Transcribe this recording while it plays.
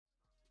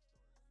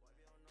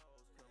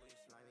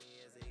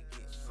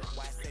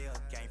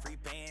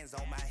bands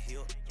on my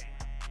hip.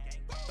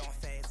 Throwing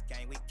fast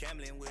gang, we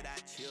gambling with our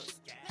chips.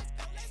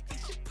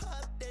 Let's get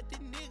pop that the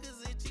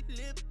niggas at your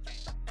lip.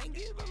 Ain't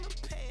give them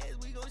a pass,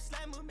 we gon'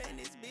 slime them in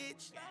this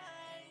bitch.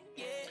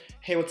 Yeah.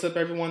 Hey, what's up,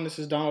 everyone? This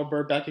is Donald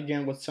Bird back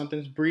again with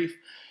Something's Brief.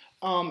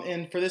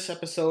 And for this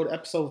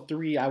episode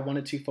 3, I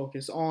wanted to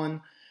focus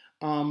on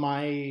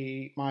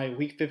my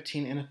Week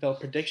 15 NFL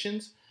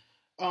predictions.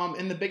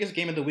 In the biggest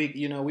game of the week,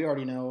 we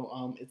already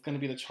know it's going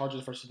to be the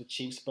Chargers versus the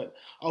Chiefs, but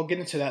I'll get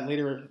into that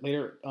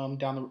later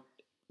down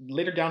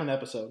in the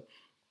episode.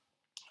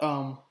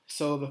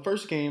 So the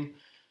first game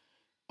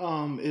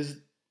is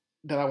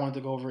that I wanted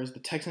to go over is the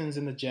Texans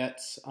and the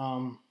Jets.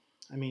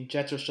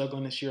 Jets are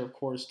struggling this year, of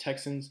course.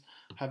 Texans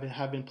have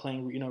been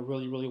playing,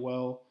 really, really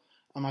well.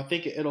 I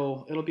think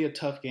it'll be a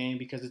tough game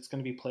because it's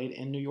going to be played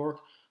in New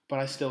York, but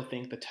I still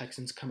think the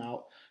Texans come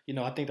out.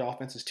 I think the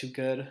offense is too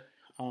good,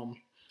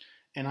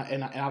 and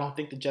I don't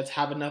think the Jets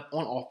have enough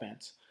on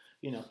offense,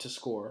 to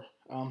score.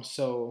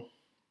 So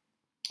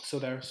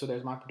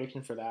there's my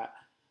prediction for that.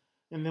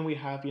 And then we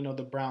have,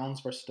 the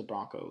Browns versus the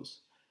Broncos.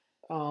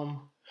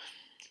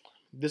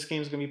 This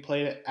game is going to be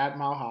played at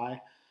Mile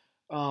High.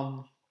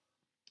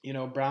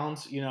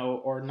 Browns,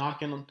 are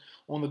knocking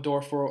on the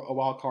door for a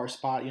wild card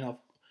spot.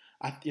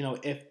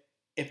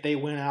 If they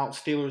win out,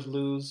 Steelers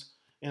lose,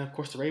 and of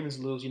course the Ravens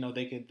lose.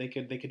 They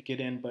could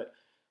get in, but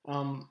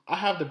I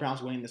have the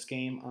Browns winning this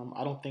game.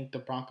 I don't think the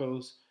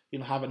Broncos,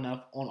 have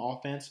enough on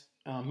offense,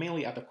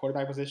 mainly at the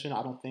quarterback position.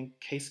 I don't think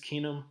Case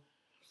Keenum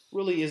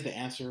really is the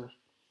answer,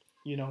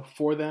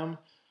 for them.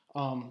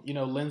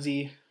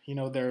 Lindsey,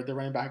 their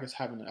running back is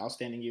having an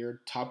outstanding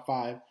year, top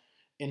 5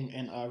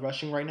 in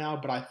rushing right now,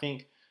 but I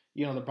think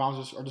the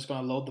Browns are just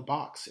going to load the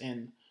box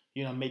and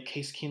make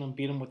Case Keenum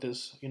beat him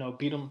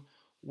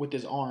with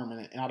his arm,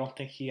 and I don't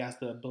think he has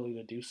the ability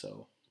to do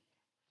so.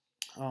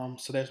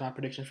 So there's my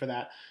prediction for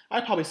that.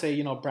 I'd probably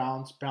say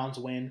Browns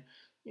win.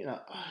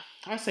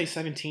 I'd say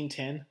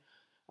 17-10.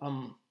 I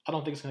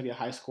don't think it's going to be a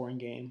high scoring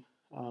game.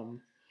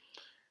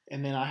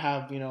 And then I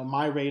have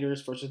my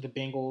Raiders versus the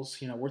Bengals.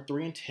 We're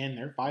 3-10.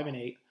 They're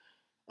 5-8.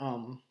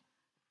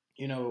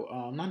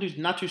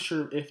 Not too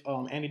sure if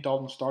Andy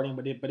Dalton's starting,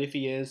 but if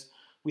he is,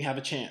 we have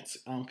a chance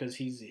because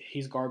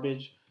he's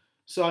garbage.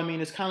 So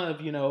it's kind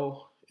of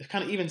it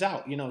kind of evens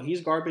out.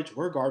 He's garbage,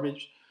 we're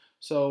garbage.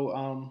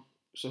 So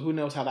who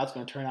knows how that's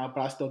going to turn out?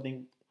 But I still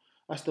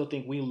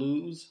think we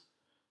lose.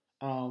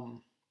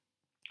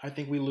 I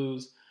think we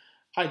lose.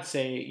 I'd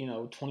say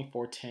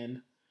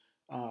 24-10.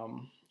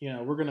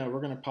 We're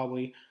gonna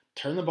probably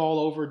turn the ball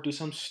over, do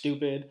something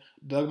stupid.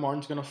 Doug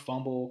Martin's gonna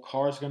fumble.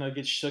 Carr's gonna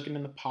get shooken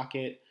in the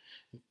pocket,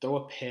 and throw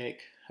a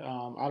pick.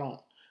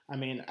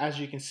 As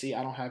you can see,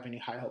 I don't have any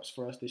high hopes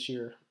for us this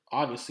year.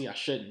 Obviously, I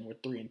shouldn't. We're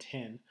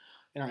 3-10,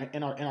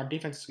 and our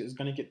defense is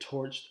gonna get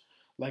torched.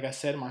 Like I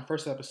said in my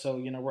first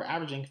episode, we're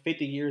averaging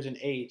 50 years in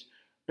age.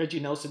 Reggie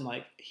Nelson,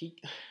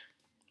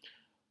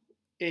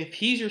 if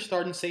he's your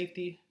starting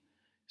safety,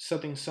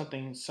 something's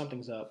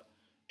up,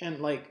 and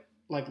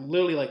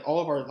literally all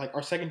of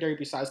our secondary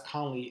besides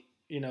Conley,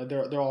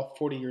 they're all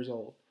 40 years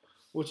old,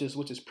 which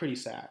is pretty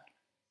sad.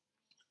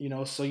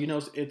 So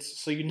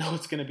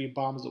it's gonna be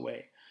bombs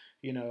away,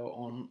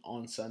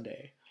 on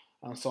Sunday.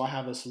 So I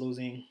have us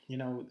losing,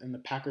 in the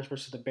Packers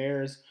versus the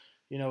Bears.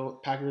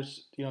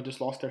 Packers,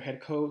 just lost their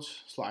head coach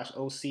 /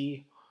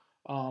 OC.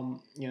 And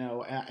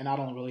I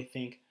don't really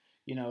think,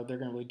 they're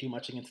gonna really do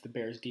much against the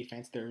Bears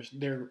defense.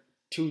 They're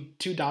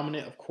too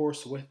dominant, of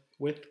course,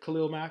 with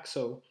Khalil Mack.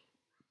 So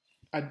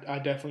I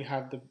definitely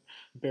have the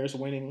Bears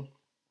winning.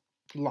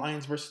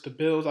 Lions versus the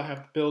Bills, I have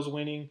the Bills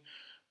winning.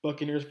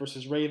 Buccaneers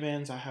versus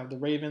Ravens, I have the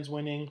Ravens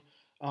winning.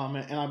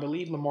 And I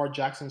believe Lamar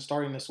Jackson's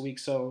starting this week,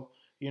 so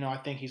I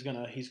think he's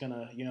gonna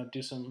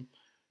do some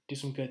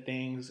good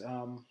things.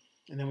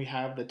 And then we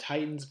have the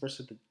Titans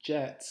versus the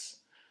Jets.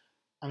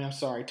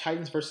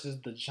 Titans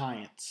versus the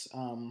Giants.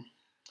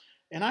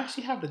 And I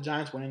actually have the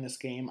Giants winning this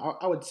game.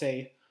 I would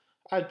say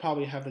I'd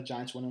probably have the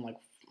Giants winning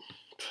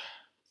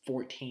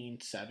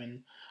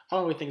 14-7. I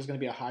don't really think it's going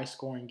to be a high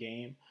scoring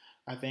game.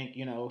 I think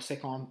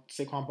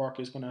Saquon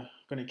Barkley is going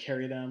to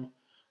carry them.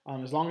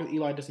 As long as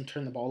Eli doesn't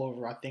turn the ball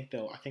over, I think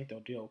they'll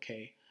do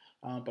okay.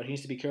 But he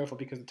needs to be careful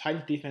because the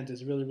Titans defense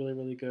is really, really,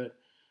 really good.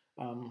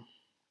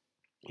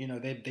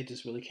 They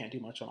just really can't do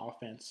much on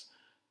offense.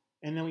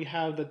 And then we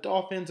have the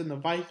Dolphins and the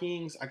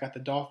Vikings. I got the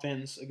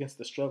Dolphins against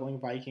the struggling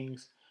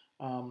Vikings.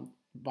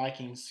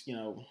 Vikings,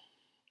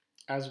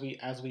 as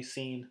we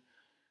seen,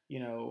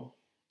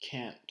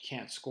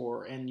 can't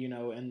score, and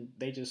and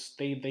they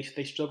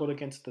struggled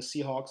against the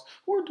Seahawks,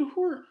 who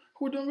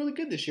are doing really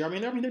good this year.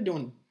 They're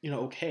doing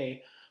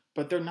okay,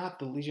 but they're not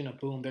the Legion of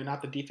Boom. They're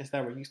not the defense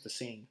that we're used to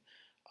seeing.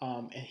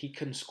 And he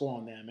couldn't score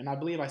on them. And I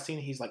believe I seen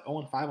he's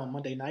 0-5 on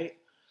Monday night.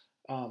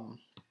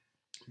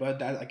 But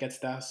that I guess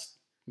that's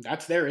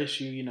their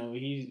issue.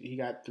 He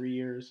got 3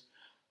 years,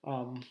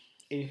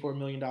 $84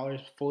 million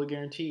fully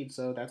guaranteed.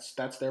 So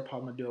that's their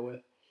problem to deal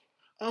with.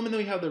 And then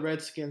we have the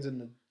Redskins and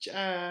the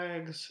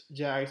Jags.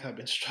 Jags have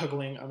been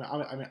struggling.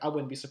 I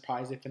wouldn't be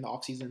surprised if in the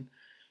offseason,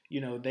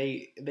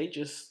 they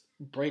just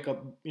break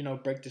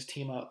this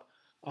team up.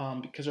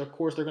 because of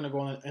course they're going to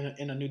go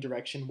in a new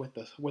direction with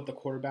the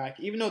quarterback.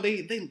 Even though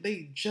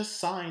they just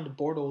signed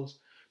Bortles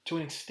to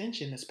an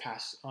extension this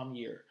past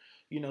year,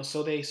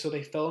 so they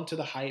fell into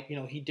the hype.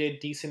 He did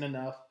decent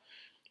enough,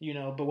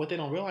 but what they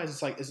don't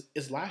realize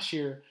is last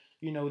year,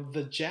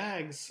 the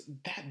Jags,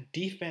 that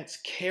defense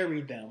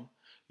carried them.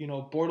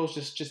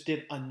 Bortles just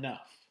did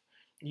enough,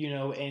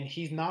 and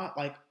he's not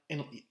like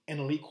an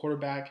elite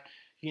quarterback.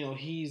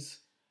 He's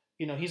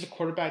a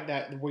quarterback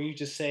that where you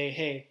just say,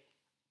 hey,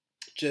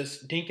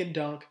 just dink and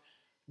dunk.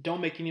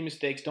 Don't make any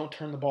mistakes. Don't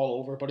turn the ball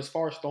over. But as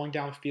far as throwing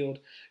downfield,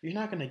 you're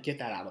not going to get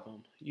that out of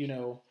him.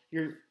 You're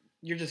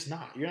just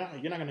not. You're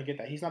not going to get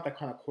that. He's not that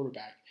kind of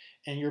quarterback.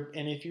 And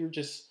if you're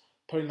just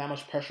putting that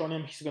much pressure on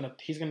him, he's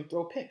gonna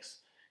throw picks.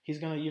 He's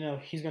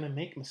gonna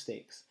make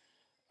mistakes.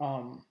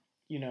 So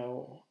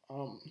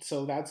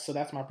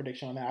that's my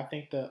prediction on that.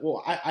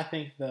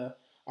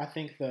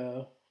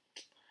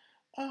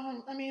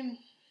 I mean,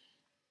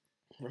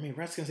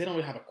 Redskins, they don't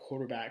really have a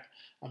quarterback.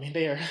 I mean,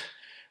 they're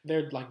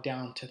like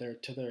down to their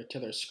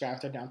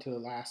scraps. They're down to the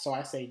last. So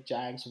I say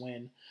Jags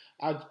win.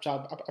 I'd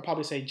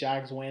probably say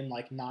Jags win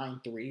like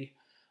 9-3.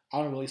 I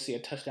don't really see a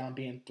touchdown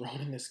being thrown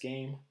in this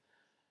game.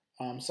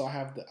 So I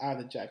have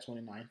the Jags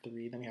winning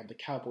 9-3. Then we have the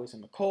Cowboys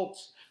and the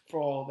Colts.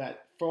 For all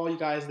you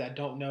guys that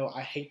don't know,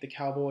 I hate the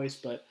Cowboys,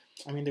 but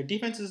I mean their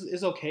defense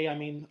is okay. I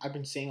mean I've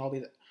been seeing all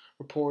these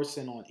reports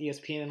and on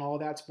ESPN and all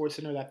that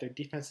SportsCenter that their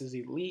defense is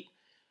elite.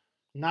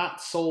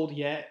 Not sold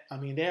yet. I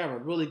mean, they have a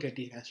really good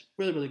defense,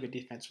 really, really good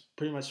defense,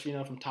 pretty much,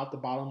 from top to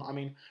bottom. I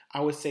mean,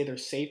 I would say their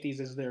safeties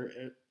is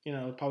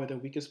probably their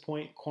weakest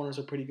point. Corners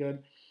are pretty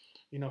good.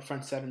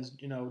 Front seven's,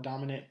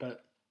 dominant,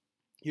 but,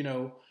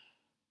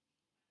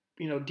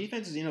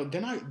 defenses,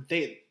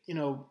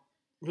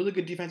 really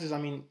good defenses.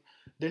 I mean,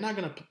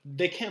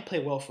 they can't play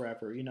well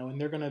forever, and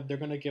they're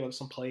gonna give up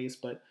some plays,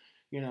 but,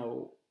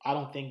 I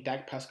don't think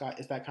Dak Prescott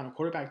is that kind of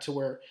quarterback to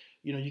where,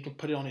 you can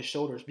put it on his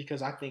shoulders,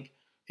 because I think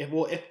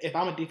if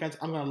I'm a defense,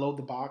 I'm going to load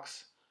the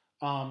box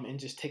and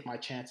just take my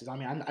chances. I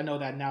mean, I know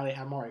that now they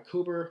have Amari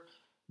Cooper,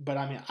 but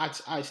I mean,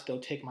 I still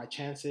take my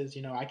chances.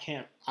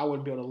 I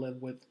wouldn't be able to live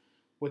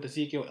with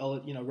Ezekiel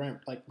Elliott,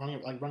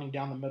 running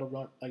down the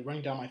middle,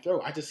 running down my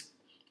throat. I just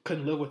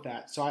couldn't live with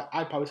that. So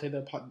I'd probably say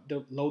they'll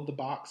load the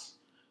box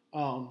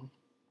to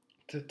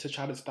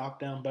try to stop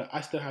them, but I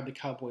still have the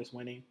Cowboys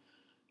winning.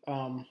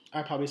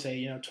 I'd probably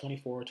say,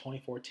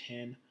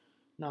 24-10.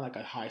 Not like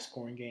a high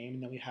scoring game.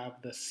 And then we have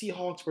the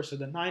Seahawks versus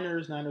the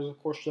Niners. Niners, of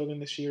course, struggling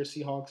this year.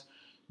 Seahawks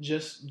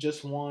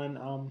just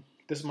won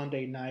this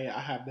Monday night.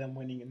 I have them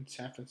winning in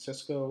San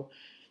Francisco.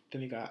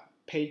 Then we got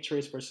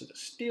Patriots versus the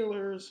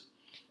Steelers.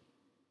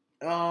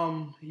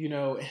 And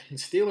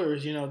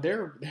Steelers,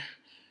 they're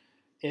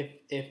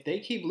if they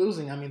keep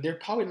losing, I mean, they're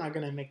probably not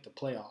going to make the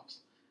playoffs,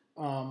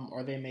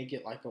 or they may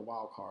get like a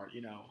wild card,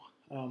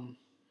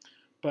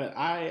 But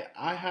I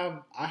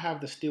have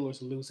the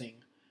Steelers losing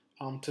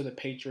to the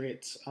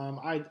Patriots.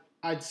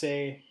 I'd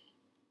say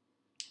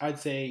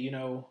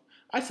it'll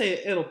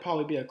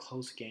probably be a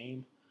close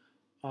game.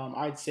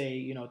 I'd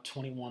say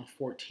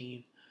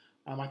 21-14.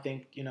 I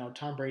think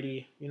Tom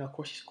Brady. Of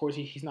course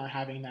he's not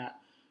having that.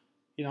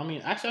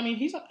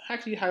 He's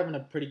actually having a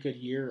pretty good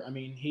year. I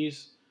mean,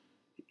 he's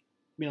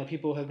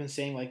people have been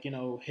saying like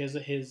his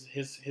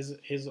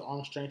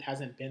arm strength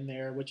hasn't been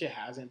there, which it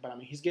hasn't. But I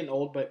mean, he's getting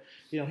old, but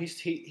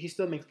he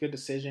still makes good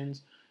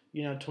decisions.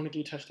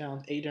 23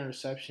 touchdowns, 8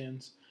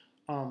 interceptions.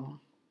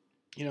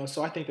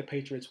 So I think the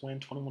Patriots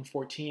win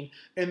 21-14.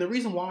 And the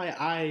reason why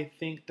I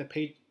think the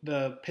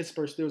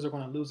Pittsburgh Steelers are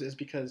going to lose is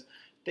because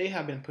they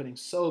have been putting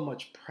so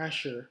much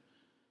pressure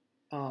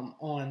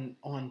on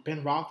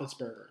Ben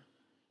Roethlisberger.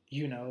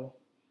 Ben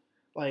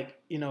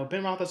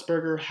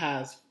Roethlisberger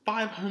has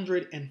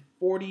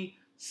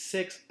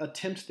 546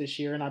 attempts this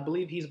year, and I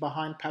believe he's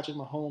behind Patrick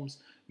Mahomes,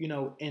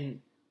 in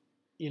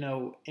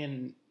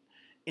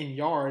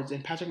yards,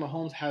 and Patrick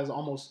Mahomes has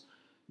almost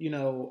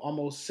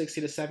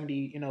 60 to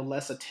 70,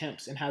 less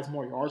attempts and has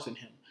more yards than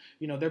him.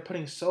 They're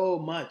putting so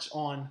much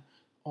on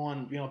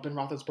Ben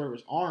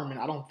Roethlisberger's arm, and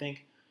I don't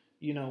think,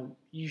 you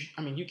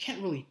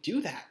can't really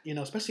do that,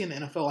 especially in the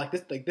NFL. Like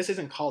this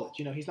isn't college.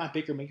 He's not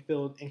Baker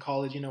Mayfield in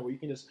college, where you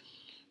can just,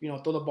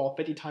 throw the ball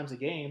 50 times a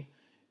game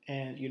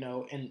and,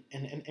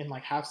 and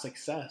like have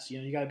success.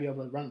 You got to be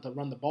able to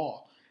run the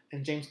ball.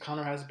 And James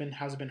Conner has been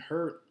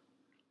hurt.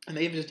 And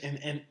they've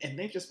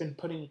just been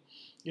putting,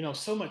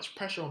 so much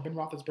pressure on Ben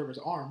Roethlisberger's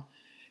arm.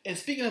 And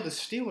speaking of the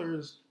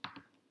Steelers,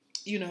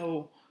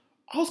 I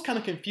was kind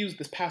of confused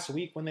this past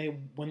week when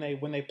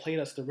they played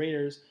us, the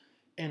Raiders,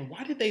 and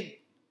why did they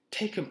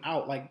take him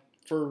out? Like,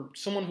 for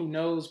someone who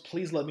knows,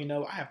 please let me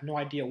know. I have no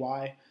idea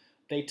why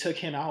they took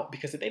him out,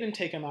 because if they didn't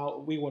take him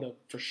out, we would have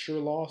for sure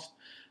lost.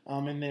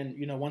 And then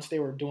once they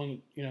were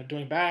doing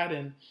bad,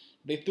 and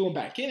they threw him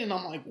back in, and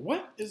I'm like,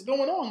 what is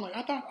going on? Like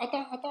I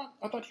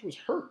thought he was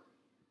hurt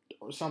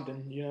or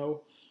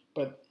something,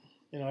 but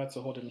that's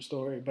a whole different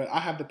story. But I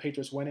have the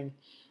Patriots winning.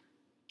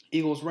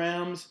 Eagles,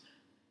 Rams.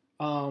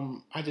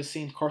 I just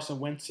seen Carson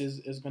Wentz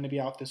is going to be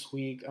out this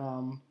week.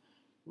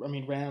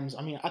 Rams.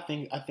 I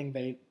think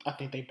they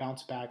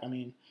bounce back. I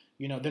mean,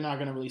 they're not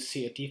going to really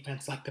see a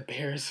defense like the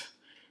Bears,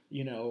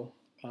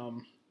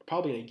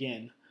 probably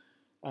again.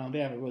 They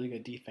have a really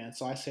good defense.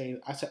 So I say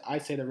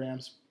the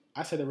Rams.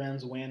 I say the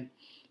Rams win,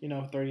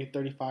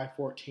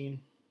 30-35-14.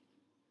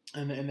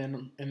 And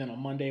then on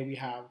Monday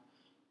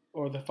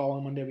the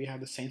following Monday we have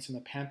the Saints and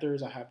the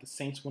Panthers. I have the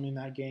Saints winning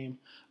that game.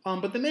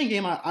 But the main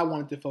game I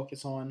wanted to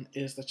focus on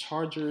is the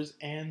Chargers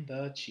and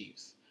the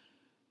Chiefs.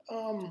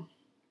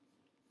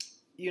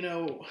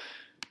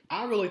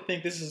 I really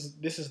think this is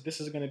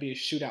going to be a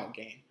shootout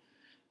game.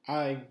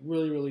 I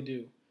really, really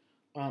do.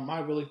 I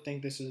really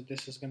think this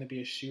is going to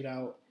be a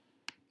shootout.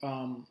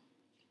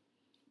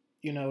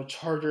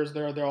 Chargers,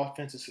 their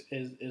offense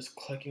is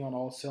clicking on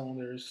all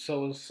cylinders.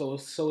 So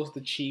is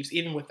the Chiefs.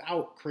 Even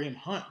without Kareem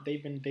Hunt,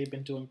 they've been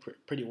doing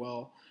pretty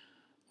well.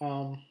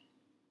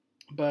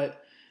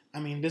 But I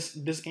mean,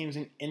 this game's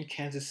in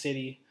Kansas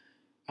City.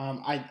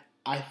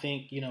 I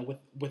think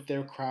with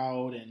their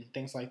crowd and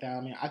things like that.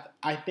 I mean,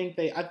 I think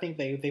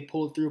they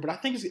pulled through, but I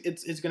think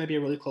it's going to be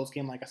a really close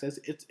game. Like I said,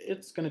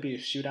 it's going to be a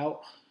shootout.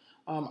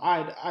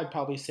 I'd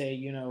probably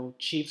say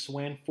Chiefs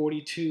win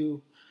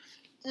 42,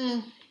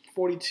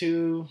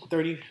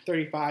 30,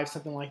 35,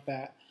 something like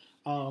that.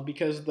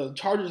 Because the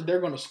Chargers,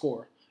 they're going to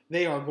score.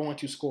 They are going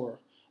to score.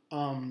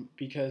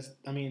 Because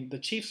I mean the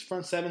Chiefs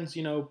front seven's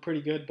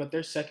pretty good, but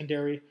their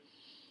secondary.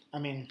 I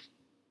mean,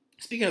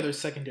 speaking of their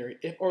secondary,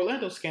 if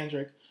Orlando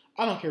Scandrick,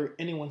 I don't care what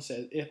anyone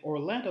says, if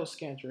Orlando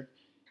Scandrick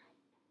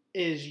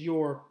is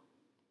your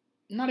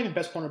not even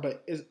best corner,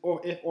 but if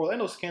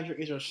Orlando Scandrick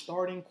is your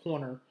starting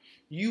corner,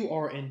 you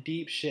are in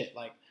deep shit.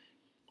 Like,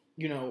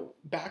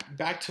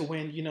 back to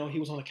when he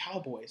was on the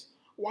Cowboys.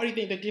 Why do you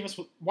think their defense?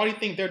 Why do you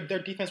think their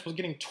defense was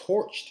getting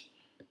torched?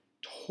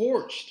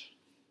 Torched.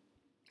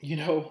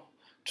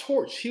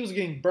 Torched. He was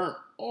getting burnt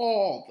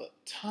all the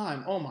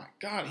time. Oh my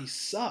God, he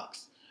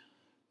sucks.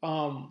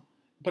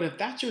 But if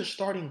that's your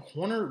starting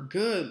corner,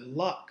 good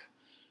luck.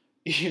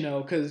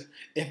 Because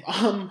if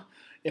I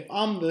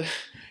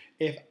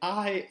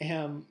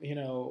am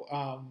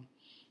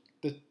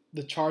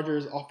the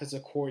Chargers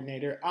offensive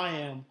coordinator, I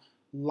am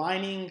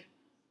lining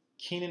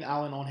Keenan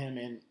Allen on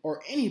him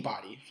or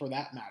anybody for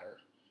that matter.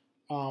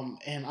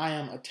 And I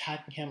am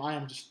attacking him. I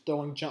am just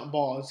throwing jump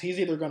balls. He's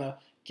either gonna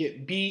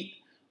get beat,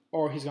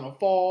 or he's gonna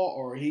fall,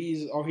 or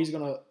he's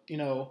gonna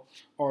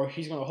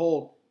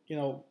hold,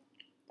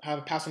 have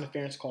a pass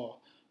interference call.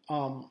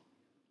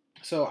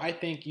 So I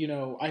think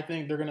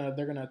they're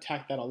gonna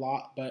attack that a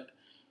lot, but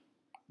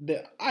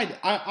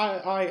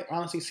I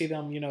honestly see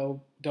them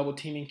double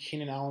teaming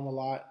Keenan Allen a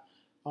lot.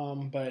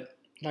 But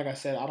like I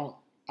said, I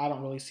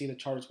don't really see the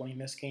Chargers winning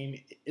this game.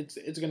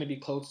 It's going to be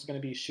close. It's going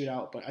to be a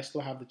shootout, but I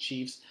still have the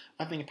Chiefs.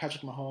 I think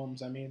Patrick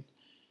Mahomes. I mean,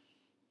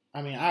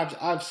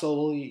 I've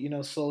slowly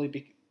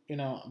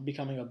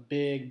becoming a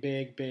big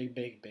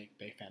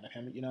fan of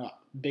him.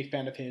 Big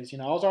fan of his. I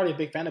was already a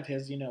big fan of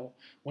his.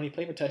 When he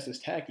played for Texas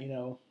Tech.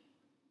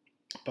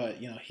 But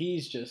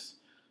he's just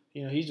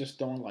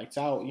throwing lights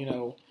out.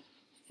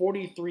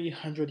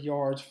 4,300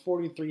 yards,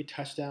 43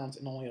 touchdowns,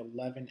 and only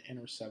 11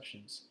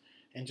 interceptions,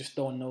 and just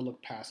throwing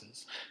no-look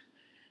passes.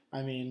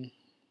 I mean,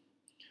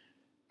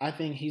 I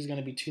think he's going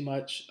to be too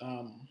much.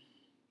 I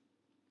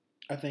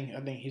think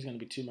he's going to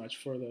be too much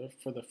for the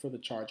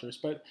Chargers,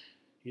 but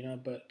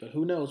but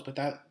who knows? But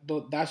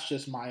that's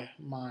just my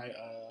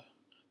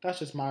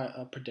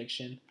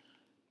prediction.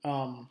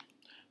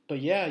 But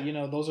yeah,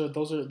 those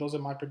are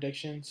my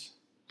predictions.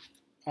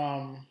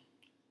 And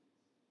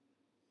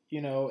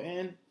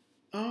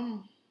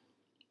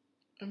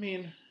I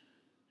mean,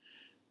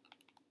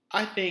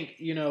 I think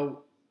the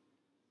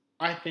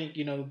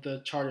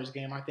Chargers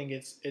game. I think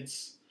it's.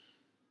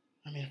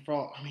 I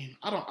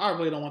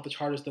really don't want the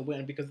Chargers to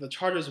win, because if the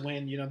Chargers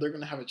win, they're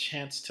going to have a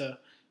chance to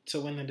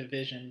win the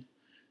division,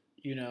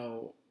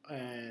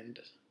 and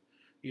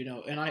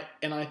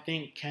I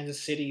think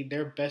Kansas City,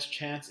 their best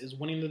chance is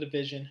winning the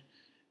division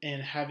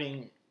and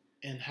having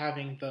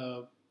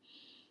the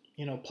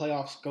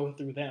playoffs go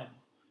through them,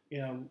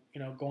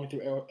 going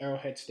through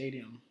Arrowhead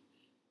Stadium,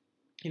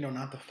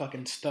 not the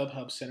fucking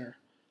StubHub Center.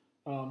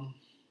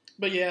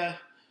 But yeah,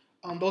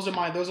 those are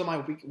my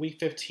week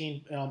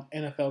 15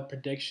 NFL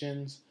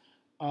predictions.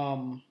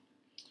 Thank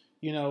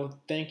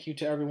you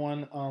to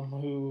everyone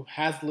who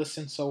has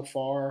listened so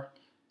far.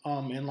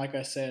 And like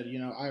I said,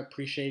 I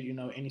appreciate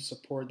any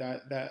support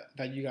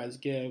that you guys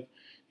give.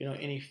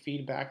 Any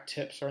feedback,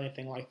 tips, or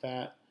anything like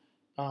that.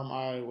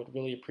 I would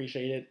really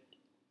appreciate it.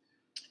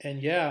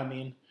 And yeah,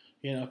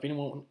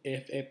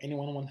 if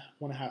anyone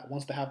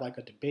wants to have like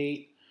a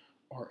debate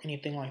or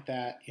anything like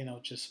that,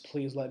 just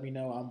please let me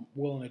know. I'm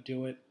willing to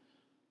do it.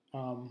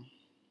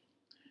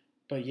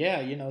 But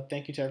yeah,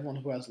 thank you to everyone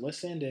who has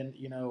listened, and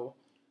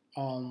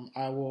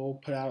I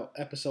will put out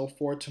episode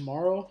 4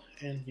 tomorrow.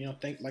 And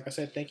like I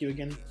said, thank you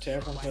again to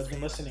everyone who has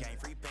been listening.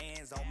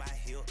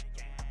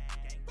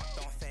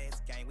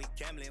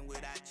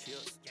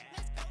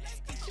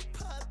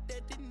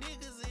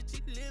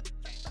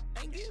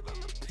 Give him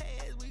a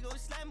pass, we gon'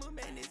 slam him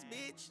in this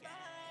bitch.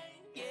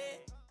 Yeah.